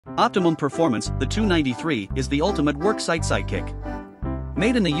Optimum performance, the 293 is the ultimate worksite sidekick.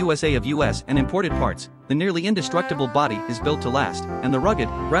 Made in the USA of US and imported parts, the nearly indestructible body is built to last, and the rugged,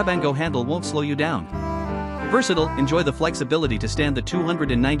 grab-and-go handle won't slow you down. Versatile, enjoy the flexibility to stand the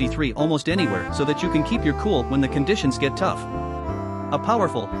 293 almost anywhere so that you can keep your cool when the conditions get tough. A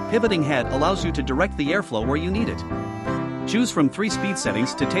powerful, pivoting head allows you to direct the airflow where you need it. Choose from 3 speed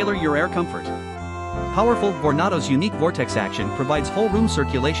settings to tailor your air comfort. Powerful, Vornado's unique vortex action provides whole room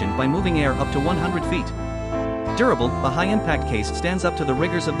circulation by moving air up to 100 feet. Durable, the high-impact case stands up to the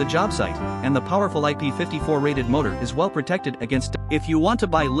rigors of the job site, and the powerful IP54 rated motor is well protected against. If you want to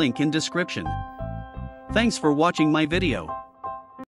buy, link in description. Thanks for watching my video.